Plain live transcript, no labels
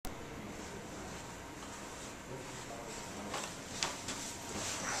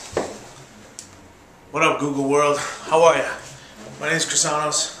What up, Google world? How are you? My name is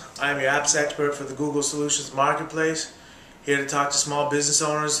Crisanos. I am your apps expert for the Google Solutions Marketplace. Here to talk to small business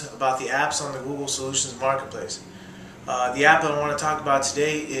owners about the apps on the Google Solutions Marketplace. The app I want to talk about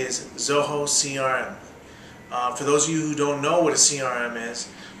today is Zoho CRM. For those of you who don't know what a CRM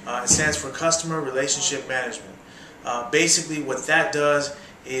is, it stands for Customer Relationship Management. Basically what that does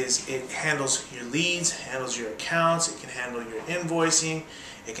is it handles your leads, handles your accounts, it can handle your invoicing,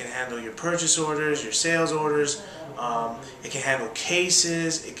 it can handle your purchase orders, your sales orders, it can handle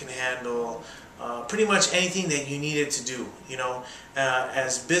cases, it can handle pretty much anything that you need it to do. You know,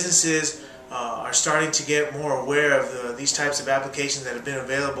 as businesses are starting to get more aware of these types of applications that have been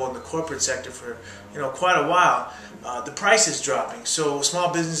available in the corporate sector for quite a while, the price is dropping, so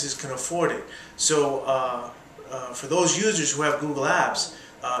small businesses can afford it. So for those users who have Google Apps,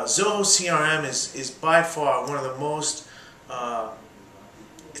 Zoho CRM is by far one of the most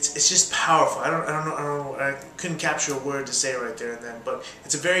it's just powerful. I don't know. I couldn't capture a word to say right there and then, but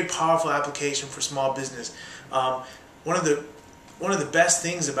it's a very powerful application for small business. One of the best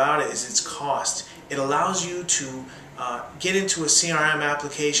things about it is its cost. It allows you to get into a CRM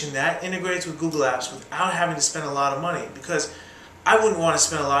application that integrates with Google Apps without having to spend a lot of money, because I wouldn't want to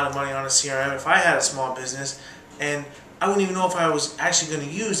spend a lot of money on a CRM if I had a small business, and I wouldn't even know if I was actually going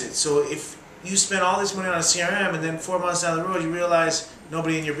to use it. So if you spend all this money on a CRM and then 4 months down the road you realize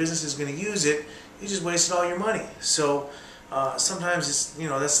nobody in your business is going to use it, you just wasted all your money. So sometimes it's,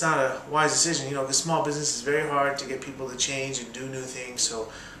 that's not a wise decision, because small business is very hard to get people to change and do new things.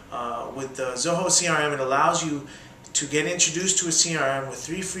 So with the Zoho CRM, it allows you to get introduced to a CRM with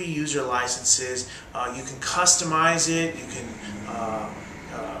 3 free user licenses. You can customize it, you can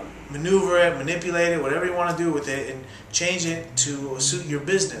maneuver it, manipulate it, whatever you want to do with it, and change it to suit your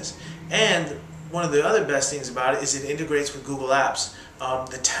business. And one of the other best things about it is it integrates with Google Apps.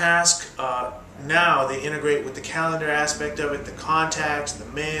 The task, now they integrate with the calendar aspect of it, the contacts, the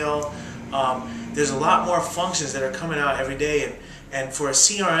mail. There's a lot more functions that are coming out every day, and for a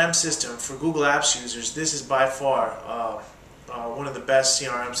CRM system, for Google Apps users, this is by far one of the best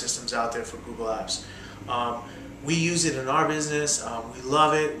CRM systems out there for Google Apps. We use it in our business. We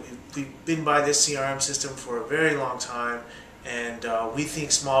love it. We've been by this CRM system for a very long time, and we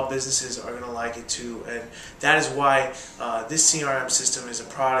think small businesses are going to like it too. And that is why this CRM system is a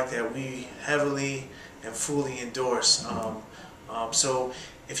product that we heavily and fully endorse. So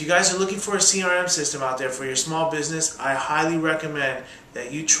if you guys are looking for a CRM system out there for your small business, I highly recommend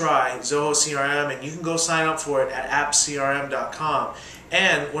that you try Zoho CRM, and you can go sign up for it at appscrm.com.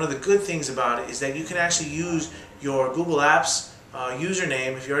 And one of the good things about it is that you can actually use your Google Apps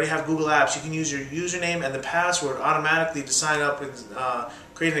username. If you already have Google Apps, you can use your username and the password automatically to sign up and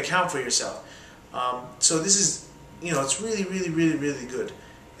create an account for yourself. So this is, it's really good.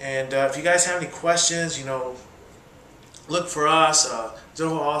 And if you guys have any questions, look for us.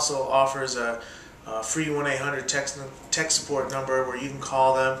 Zoho also offers a free 1-800 tech support number where you can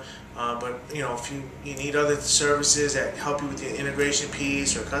call them. But if you need other services that help you with the integration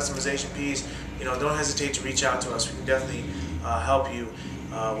piece or customization piece, don't hesitate to reach out to us. We can definitely help you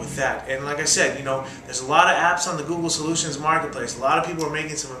with that. And like I said, there's a lot of apps on the Google Solutions Marketplace. A lot of people are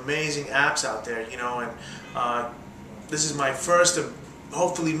making some amazing apps out there, and this is my first of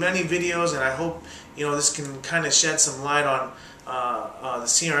hopefully many videos, and I hope this can kind of shed some light on the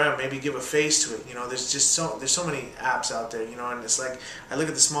CRM, maybe give a face to it. There's so many apps out there, and it's like I look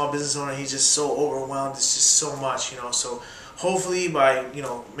at the small business owner, he's just so overwhelmed. It's just so much, so hopefully by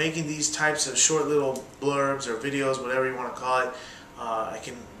making these types of short little blurbs or videos, whatever you want to call it, I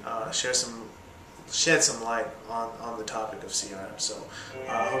can shed some light on the topic of CRM. So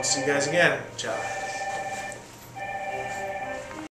hope to see you guys again. Ciao.